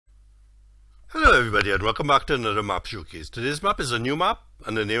Hello everybody and welcome back to another map showcase. Today's map is a new map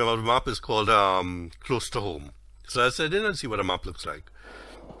and the name of the map is called Close to Home. So let's head in and see what the map looks like.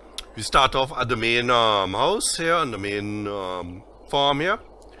 We start off at the main house here and the main farm here.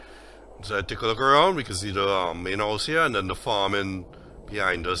 So take a look around, we can see the main house here and then the farming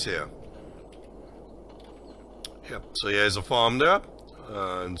behind us here. Yep, so here's a farm there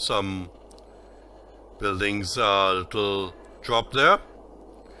and some buildings, little drop there.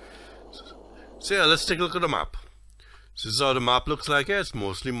 So yeah, let's take a look at the map. This is how the map looks like here. It's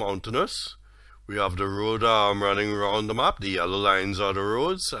mostly mountainous. We have the road running around the map. The yellow lines are the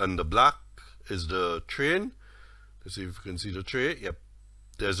roads and the black is the train. Let's see if you can see the train. Yep,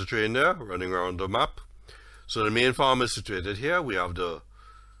 there's a train there running around the map. So the main farm is situated here. We have the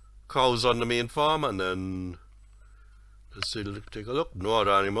cows on the main farm and then let's see, take a look. No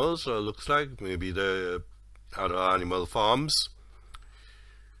other animals, so it looks like maybe the other animal farms.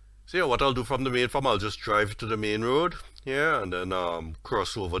 So yeah, what I'll do from the main farm, I'll just drive to the main road here and then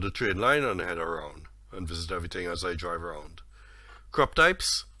cross over the train line and head around and visit everything as I drive around. Crop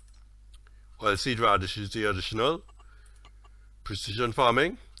types, oilseed radish is the additional. Precision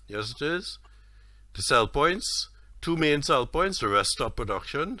farming, yes it is. The sell points, two main sell points, the rest are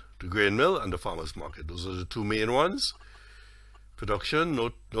production, the grain mill and the farmers market. Those are the two main ones. Production,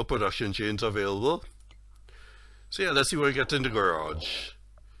 no production chains available. So yeah, let's see where we get in the garage.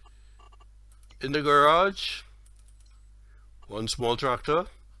 In the garage, one small tractor,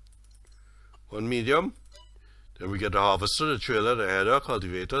 one medium, then we get the harvester, the trailer, the header,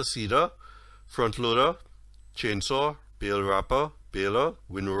 cultivator, seeder, front loader, chainsaw, bale wrapper, baler,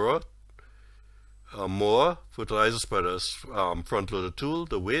 windrower, mower, fertilizer spreaders, front loader tool,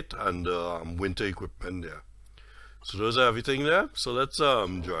 the weight, and winter equipment there. So those are everything there. So let's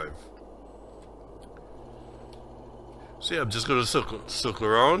drive. So yeah, I'm just going to circle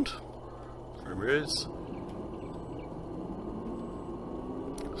around.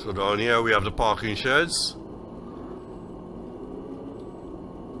 So down here we have the parking sheds.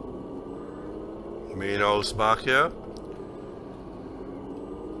 Main house back here.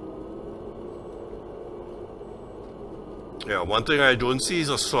 Yeah, one thing I don't see is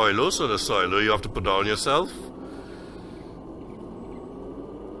a silo, so the silo you have to put down yourself.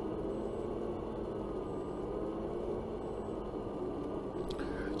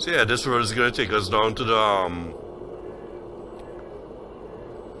 So yeah, this road is going to take us down to the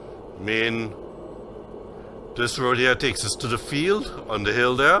main. This road here takes us to the field on the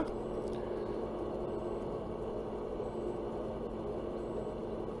hill there.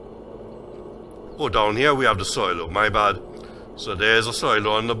 Oh, down here we have the silo, my bad. So there's a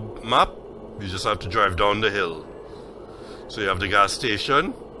silo on the map. You just have to drive down the hill. So you have the gas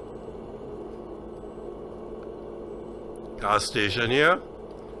station. Gas station here.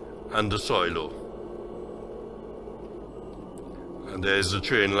 And the silo. And there's the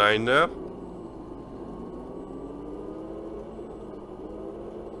train line there.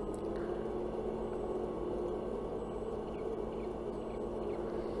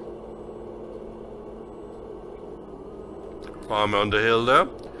 Farm on the hill there.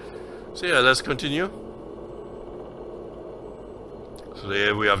 So yeah, let's continue. So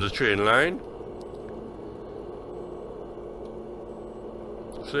there we have the train line.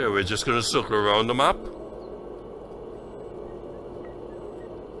 So yeah, we're just going to circle around the map.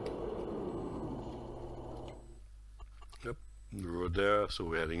 Yep, the road there, so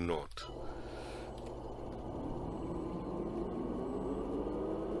we're heading north.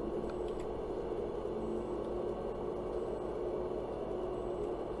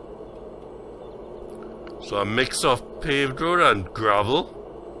 So a mix of paved road and gravel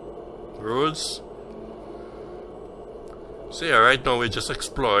roads. So yeah, right now we're just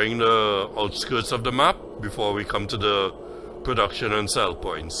exploring the outskirts of the map before we come to the production and sell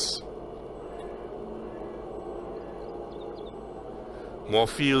points. More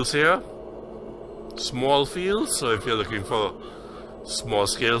fields here. Small fields, so if you're looking for small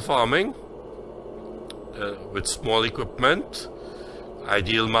scale farming with small equipment,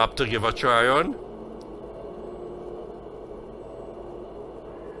 ideal map to give a try on.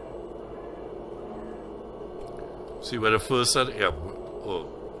 See where the first set, yeah, oh,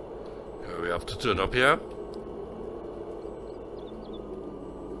 yeah, we have to turn up here.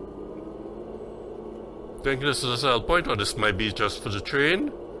 I think this is a sell point, or this might be just for the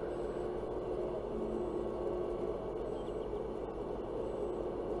train.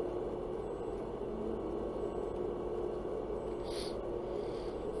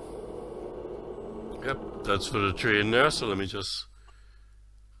 Yep, that's for the train there, so let me just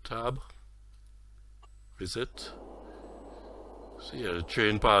tab, visit. So yeah, the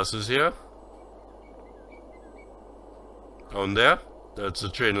train passes here. down there. That's the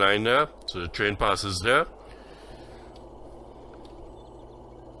train line there. So the train passes there.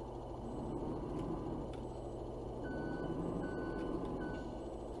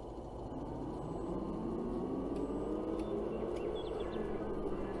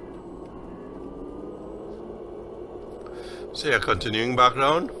 So yeah, continuing back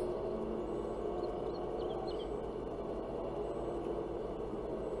down.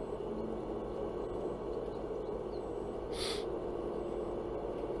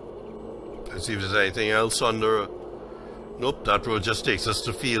 Let's see if there's anything else on the... Nope, that road just takes us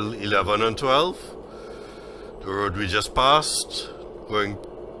to field 11 and 12. The road we just passed, going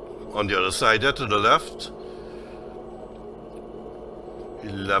on the other side there to the left.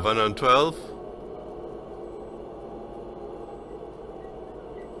 11 and 12.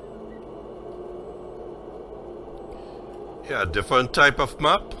 Yeah, different type of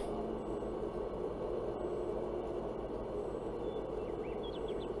map.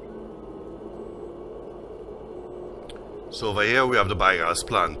 So over here we have the biogas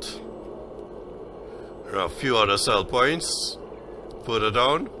plant. There are a few other cell points further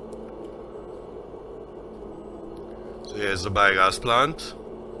down. So here's the biogas plant.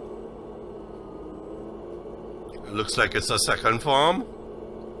 It looks like it's a second farm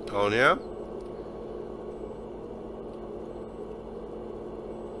down here.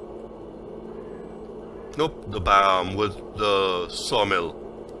 Nope, with the sawmill.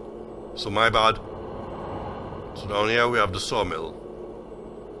 So my bad. So down here we have the sawmill.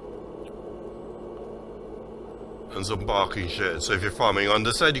 And some parking sheds. So if you're farming on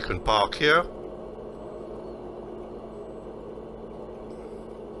this side, you can park here.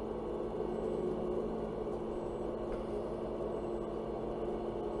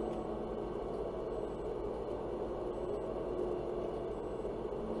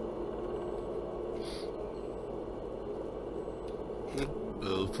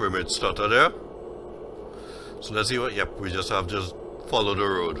 Little pyramid stutter there. So let's see what, yep, we just have to follow the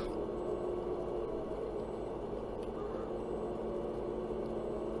road.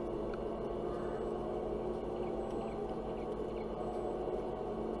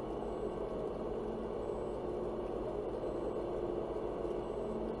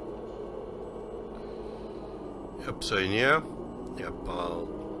 Yep, so in here, yep,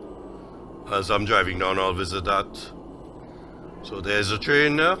 as I'm driving down, I'll visit that. So there's a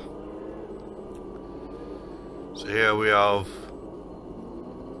train there. So here we have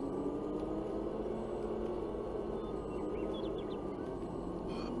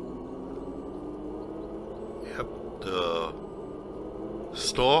the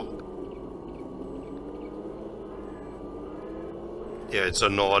store. Yeah, it's a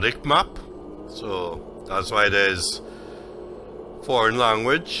Nordic map, so that's why there's foreign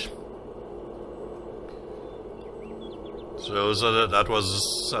language. So that was a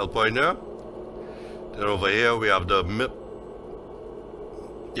cell point there. Then over here we have the milk.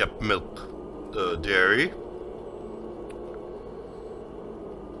 Yep, milk. The dairy.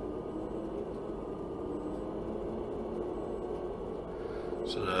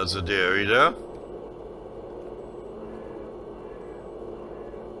 So that's the dairy there.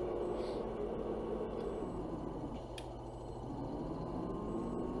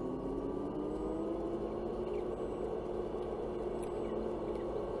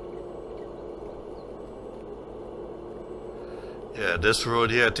 Yeah, this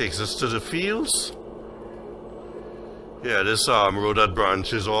road here takes us to the fields. Yeah, this road that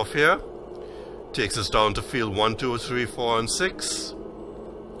branches off here takes us down to field 1, 2, 3, 4, and 6.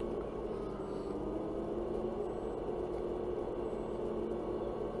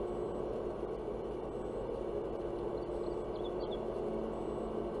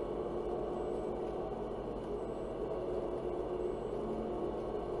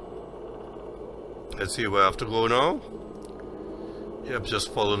 Let's see where I have to go now. Yep,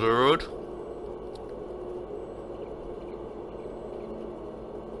 just follow the road.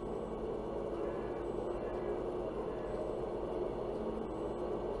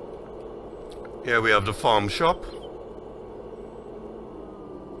 Here we have the farm shop.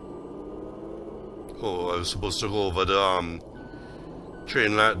 Oh, I was supposed to go over the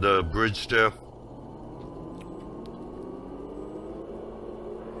train line, the bridge there.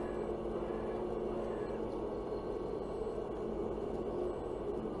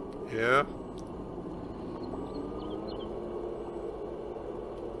 Yeah.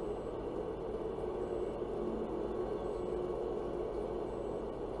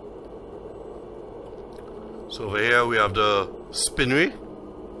 So over here we have the spinnery.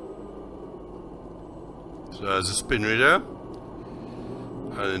 So there's a spinnery there.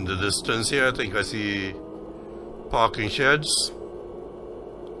 And in the distance here I think I see parking sheds.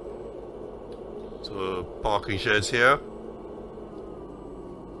 So parking sheds here.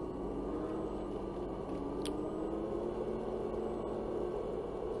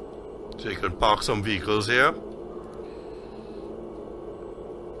 So you can park some vehicles here.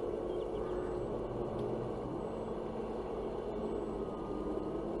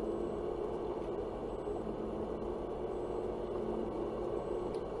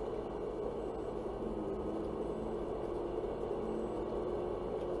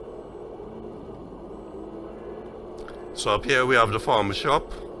 So up here we have the farmer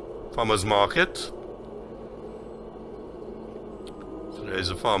shop, farmer's market. So there's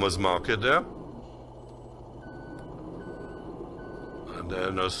a farmer's market there. And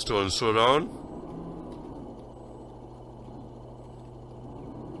then a stone throw down.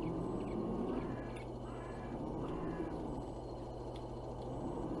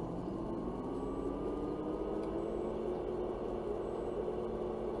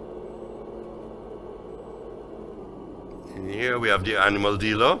 And here we have the animal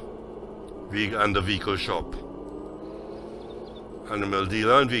dealer and the vehicle shop. Animal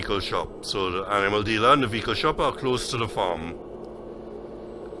dealer and vehicle shop. So the animal dealer and the vehicle shop are close to the farm.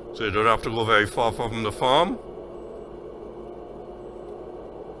 So you don't have to go very far from the farm.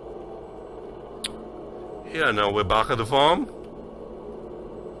 Yeah, now we're back at the farm.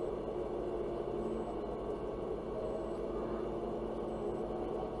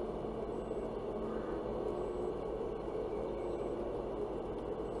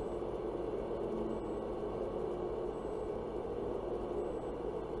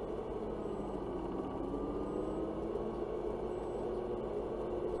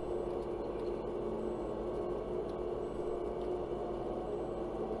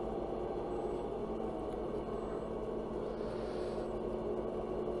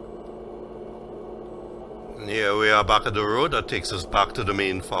 And here we are back at the road that takes us back to the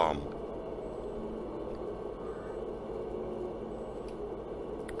main farm.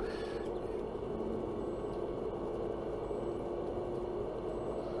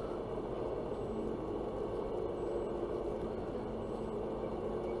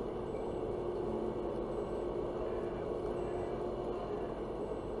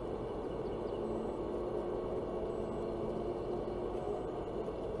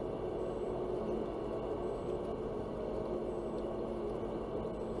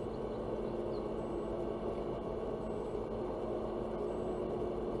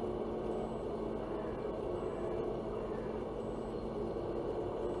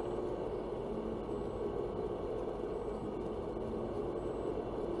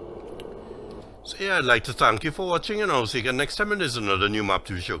 So yeah, I'd like to thank you for watching, and I'll see you again next time, and there's another new map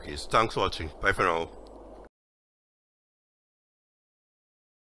to be showcased. Thanks for watching. Bye for now.